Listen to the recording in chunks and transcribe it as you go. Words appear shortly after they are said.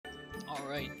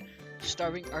Alright,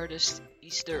 Starving Artist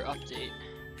Easter update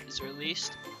is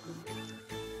released.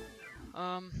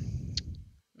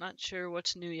 Not sure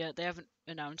what's new yet, they haven't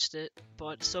announced it,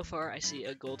 but so far I see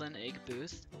a golden egg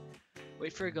booth.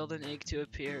 Wait for a golden egg to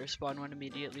appear, spawn one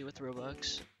immediately with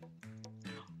Robux.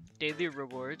 Daily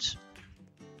rewards.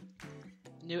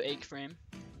 New egg frame.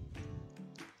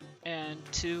 And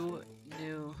 2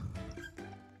 new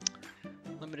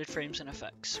limited frames and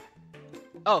effects.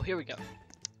 Oh, here we go.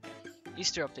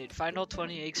 Easter update. Find all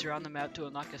 20 eggs around the map to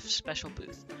unlock a special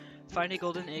booth. Find a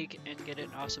golden egg and get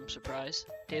an awesome surprise.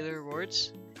 Daily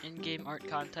rewards. In-game art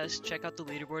contest. Check out the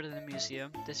leaderboard in the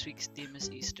museum. This week's theme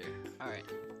is Easter. Alright.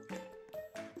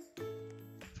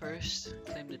 First,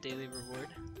 claim the daily reward.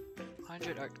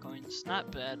 100 art coins.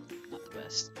 Not bad. Not the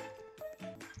best.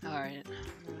 Alright.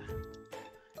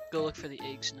 Go look for the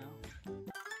eggs now.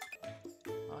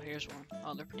 Oh, here's one.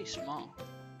 Oh, they're pretty small.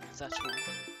 If that's one.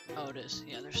 Oh, it is.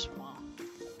 Yeah, they're small.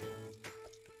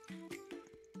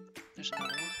 There's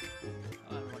another one.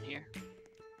 Oh, and one here.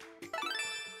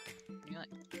 You like?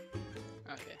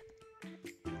 Okay.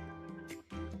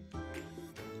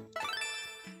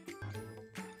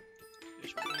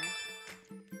 There's one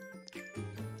here.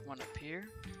 One up here.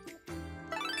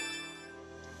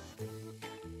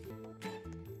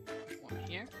 One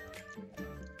here.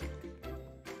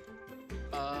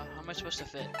 How am I supposed to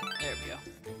fit? There we go.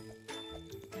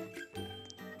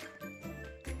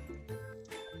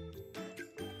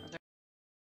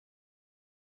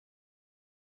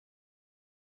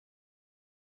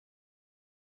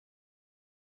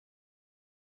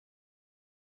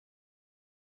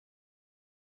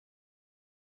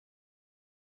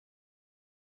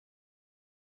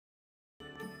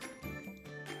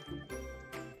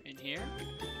 In here?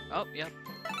 Oh, yep.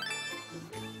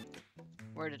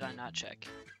 Where did I not check?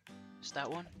 Is that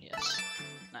one? Yes.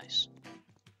 Nice.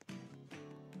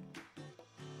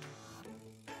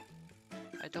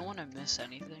 I don't want to miss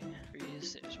anything.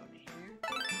 Freeze, there's one here.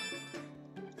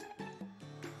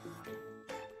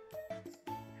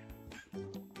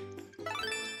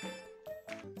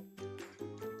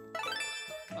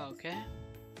 Okay.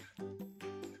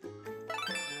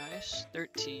 Nice.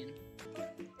 13.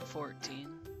 14.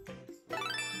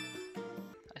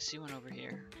 I see one over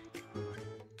here.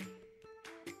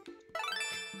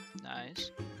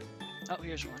 Nice. Oh,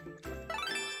 here's one.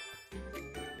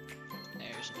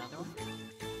 There's another one.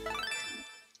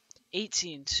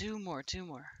 18. Two more.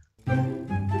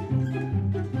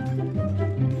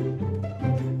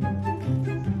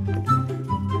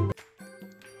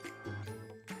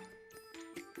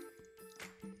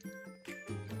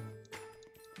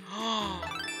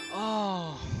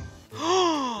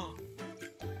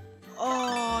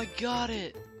 Oh, I got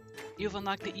it! You've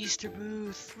unlocked the Easter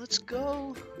booth. Let's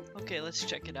go! Okay, let's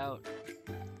check it out.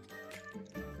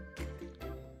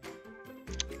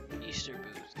 Easter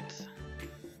booth.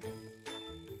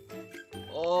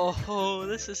 Oh,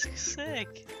 this is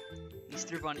sick!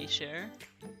 Easter bunny chair.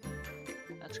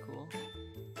 That's cool.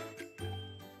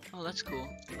 Oh, that's cool.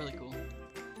 Really cool.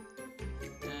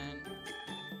 Then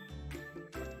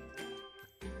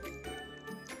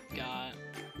got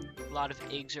a lot of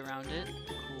eggs around it.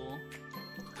 Cool.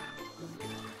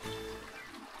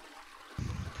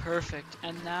 Perfect.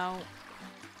 And now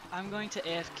I'm going to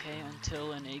AFK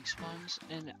until an egg spawns,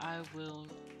 and I will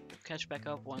catch back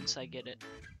up once I get it.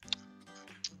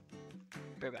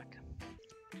 Be right back.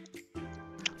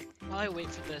 While I wait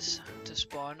for this to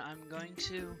spawn, I'm going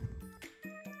to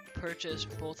purchase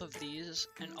both of these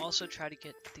and also try to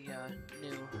get the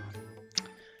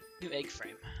new egg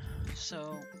frame.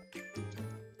 So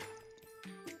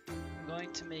I'm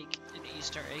going to make an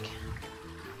Easter egg.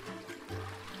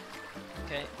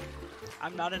 Okay,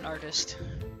 I'm not an artist.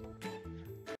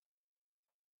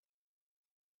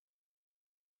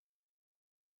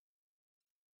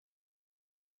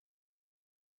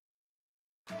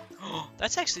 Oh,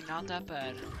 that's actually not that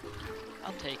bad.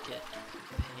 I'll take it.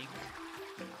 Pink.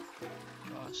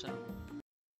 Awesome.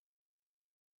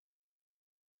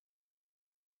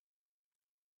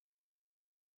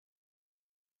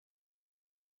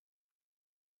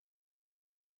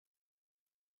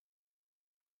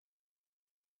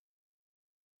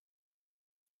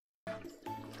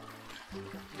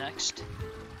 Next,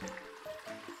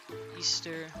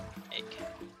 Easter egg.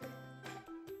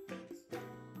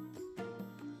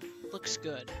 Looks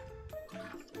good.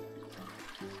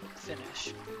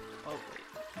 Finish. Oh wait.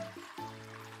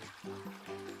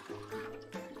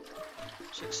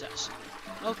 Success.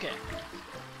 Okay.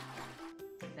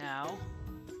 Now,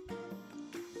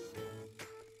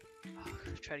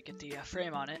 try to get the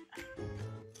frame on it.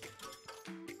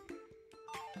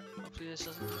 Hopefully this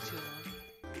doesn't take too long.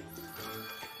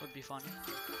 fun.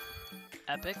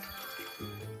 Epic.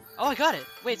 Oh, I got it!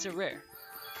 Wait, it's a rare.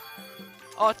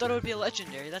 Oh, I thought it would be a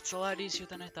legendary. That's a lot easier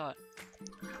than I thought.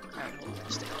 Alright, hold on.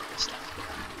 Let's take this down.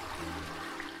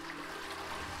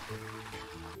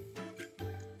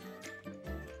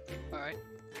 Alright.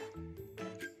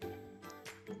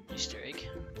 Easter egg.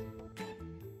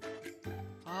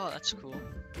 Oh, that's cool.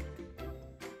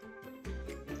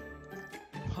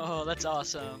 Oh, that's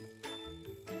awesome.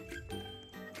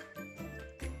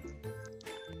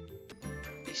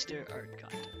 Easter art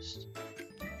contest.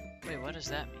 Wait, what does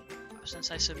that mean? Since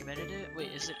I submitted it,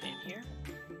 wait, is it in here?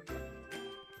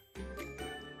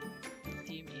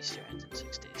 Theme Easter ends in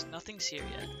 6 days. Nothing's here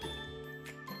yet.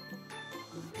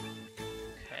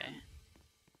 Okay.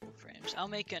 Frames. I'll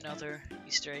make another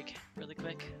Easter egg really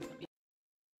quick.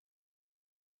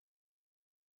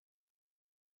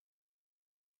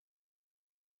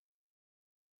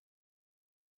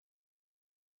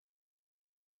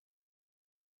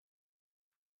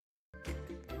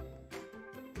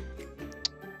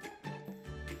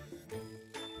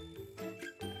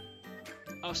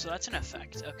 Oh, so that's an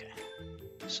effect. Okay.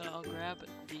 So I'll grab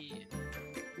the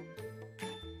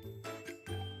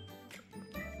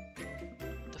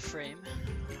frame.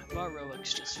 I bought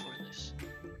Robux just for this.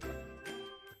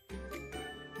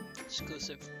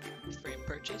 Exclusive frame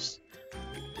purchase.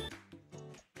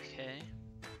 Okay.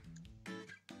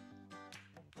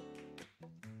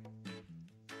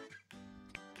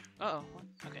 Uh-oh.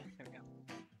 Okay, there we go.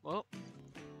 Whoa.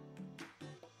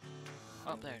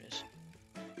 Oh, there it is.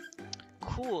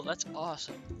 Cool, that's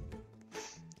awesome.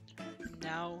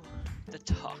 Now, the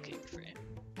talking frame.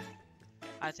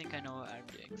 I think I know what I'm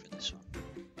doing for this one.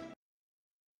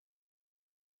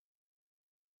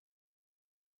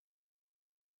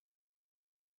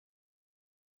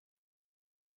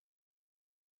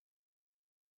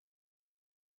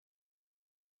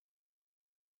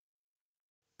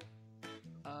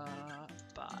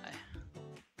 Bye.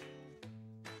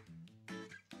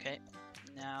 Okay,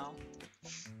 now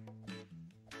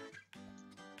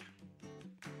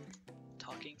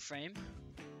talking frame.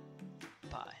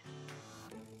 Bye.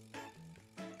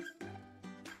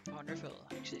 I wonder if it'll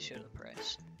actually show the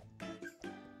price.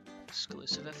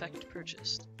 Exclusive effect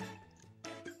purchased.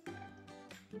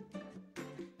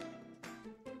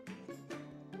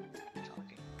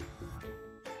 Talking.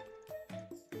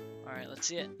 Alright, let's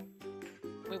see it.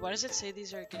 Wait, why does it say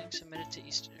these are getting submitted to the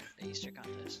Easter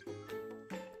contest?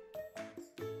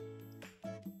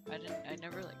 I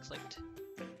never like clicked.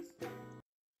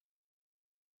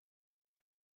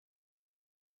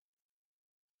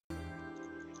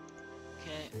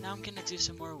 Okay, now I'm gonna do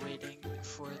some more waiting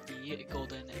for the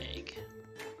golden egg.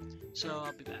 So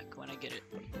I'll be back when I get it.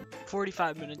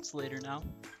 45 minutes later now.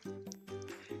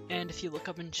 And if you look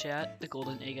up in chat, the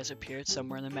golden egg has appeared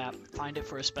somewhere in the map. Find it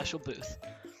for a special booth.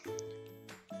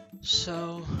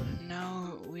 So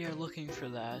now we are looking for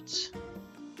that.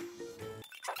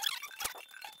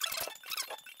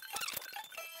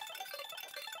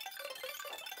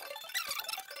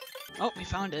 Oh, we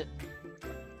found it.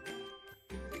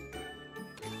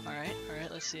 Alright,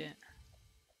 let's see it.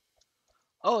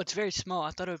 Oh, it's very small. I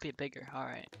thought it would be bigger.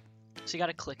 Alright. So you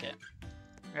gotta click it.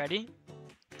 Ready?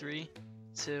 3,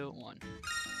 2, 1.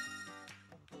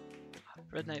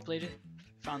 RedNightBlade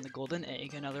found the golden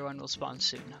egg. Another one will spawn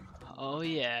soon. Oh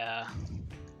yeah.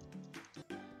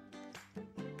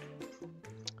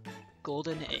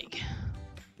 Golden egg.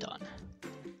 Done.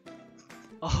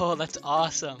 Oh, that's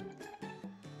awesome.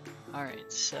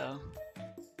 Alright, so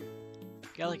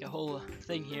got like a whole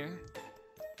thing here.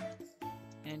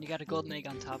 And you got a golden egg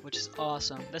on top, which is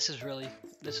awesome. This is really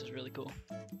cool.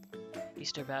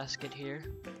 Easter basket here.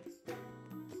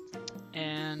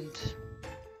 And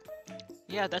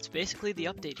yeah, that's basically the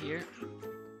update here.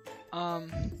 I'll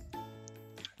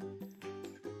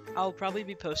probably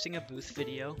be posting a booth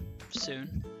video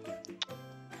soon.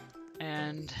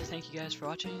 And thank you guys for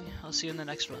watching. I'll see you in the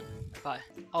next one. Bye.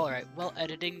 Alright, while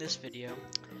editing this video,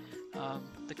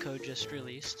 the code just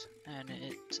released, and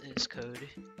it is code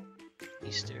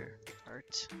Easter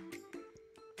art.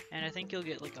 And I think you'll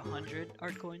get like 100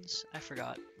 art coins. I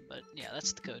forgot, but yeah,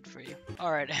 that's the code for you.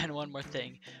 Alright, and one more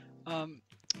thing.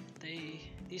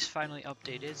 These finally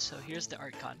updated, so here's the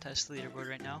art contest leaderboard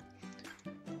right now.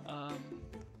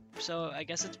 So I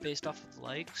guess it's based off of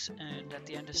likes, and at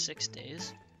the end of 6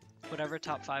 days, whatever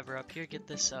top 5 are up here get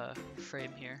this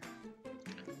frame here,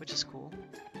 which is cool.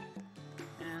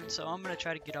 And so I'm gonna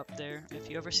try to get up there. If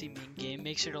you ever see me in game,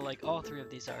 make sure to like all 3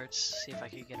 of these arts. See if I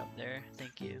can get up there.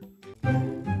 Thank you.